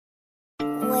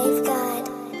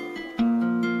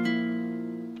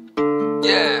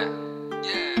Yeah.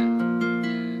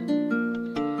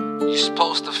 You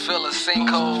supposed to fill a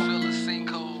sinkhole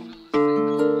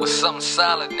with something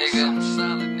solid, nigga.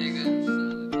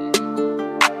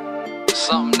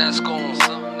 Something that's gon'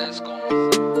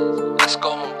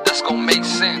 make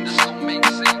sense.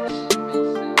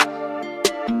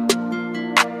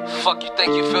 Fuck you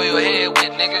think you fill your head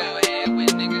with, nigga?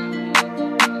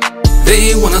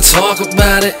 They wanna talk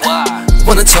about it. Why?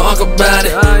 Wanna talk about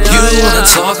it. You wanna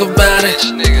talk about it.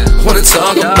 Wanna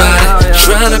talk about it.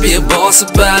 Trying to be a boss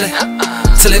about it.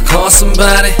 Till it cost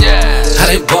somebody. How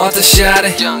they bought the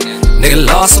shotty. Nigga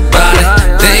lost about it.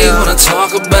 They wanna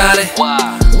talk about it. Why?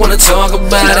 Wanna talk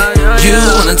about it. You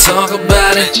wanna talk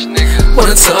about it.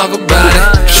 Wanna talk about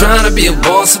it. Trying to be a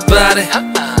boss about it.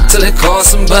 Till it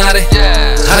cost somebody.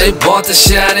 How they bought the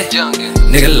shotty.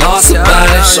 Nigga lost about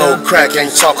it. Sold crack,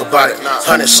 ain't talk about it.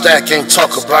 100 stack, ain't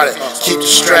talk about it. Keep the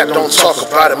strap, don't talk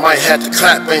about it. Might have to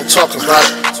clap, ain't talking about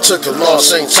it. Took a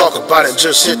loss, ain't talk about it.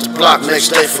 Just hit the block,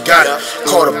 next day forgot it.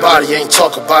 Caught a body, ain't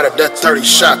talk about it. That 30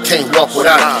 shot, can't walk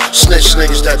without it. Snitch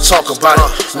niggas that talk about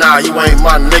it. Nah, you ain't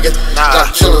my nigga.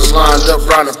 Got killers lined up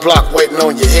round the block waiting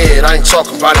on your head. I ain't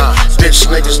talking about it. Bitch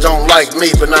niggas don't like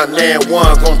me, but not nan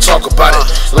one gon' talk about it.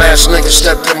 Last nigga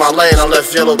stepped in my lane, I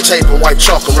left yellow tape and white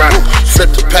chalk around it. Flip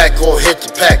the pack or hit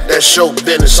the pack, that's show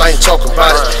business, I ain't talking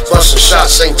about it. Bustin'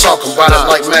 shots, ain't talking about it.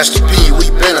 Like Master P, we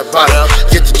been about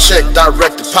it. Get the check,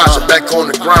 direct deposit, back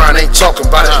on the grind, ain't talking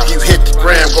about it. You hit the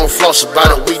gram, gon' floss about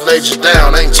it. We laid you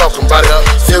down, ain't talking about it.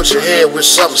 Filled your head with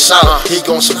something solid, he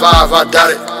gon' survive, I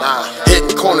doubt it.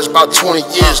 Hitting corners about 20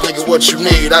 years, nigga, what you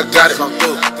need, I got it.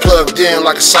 Plugged in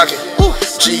like a socket.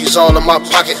 G's all in my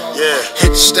pocket.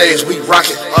 Hit the stage, we rock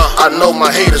it. I know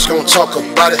my haters gon' talk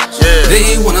about it.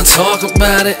 They wanna talk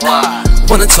about it.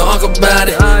 Wanna talk about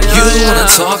it. You wanna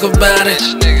talk about it.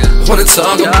 Wanna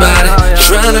talk about it.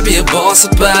 Trying to be a boss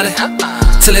about it.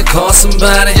 Till it cost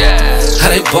somebody. How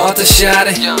they bought the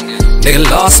shotty. Nigga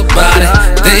lost about it.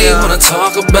 They wanna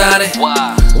talk about it.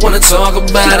 Wanna talk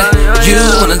about it. You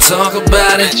wanna talk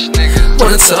about it.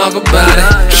 Wanna talk about it.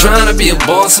 Trying to be a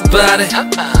boss about it.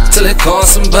 Till it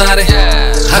cost somebody.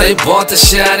 How they bought the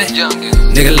shotty.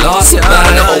 Nigga lost about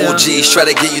it. The OGs try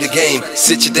to get you the game.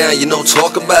 Sit you down, you know,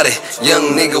 talk about it.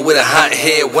 Young nigga with a hot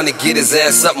head, wanna get his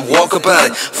ass up and walk about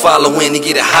it. Follow in, he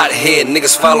get a hot head.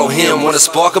 Niggas follow him, wanna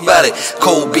spark about it.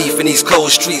 Cold beef in these cold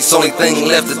streets, only thing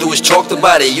left to do is chalk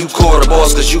about it. You call the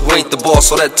boss cause you ain't the boss,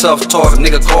 so that tough talk,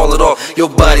 nigga, call it off. Your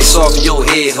body soft and your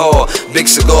head hard. Big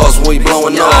cigars when we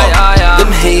blowing off.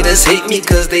 Them haters hate me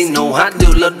cause they know I do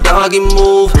little doggy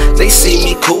move. They see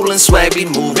me cool and swag be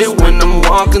moving when I'm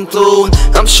walking through.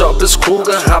 I'm sharp as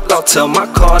Kruger, hop out, tell my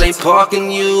car they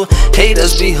parking you.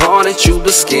 Haters be hard at you,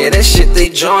 but scared that shit they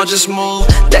jaw just move.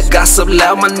 That gossip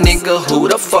loud, my nigga, who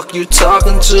the fuck you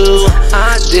talking to?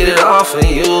 I did it all for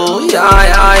you,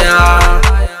 yeah.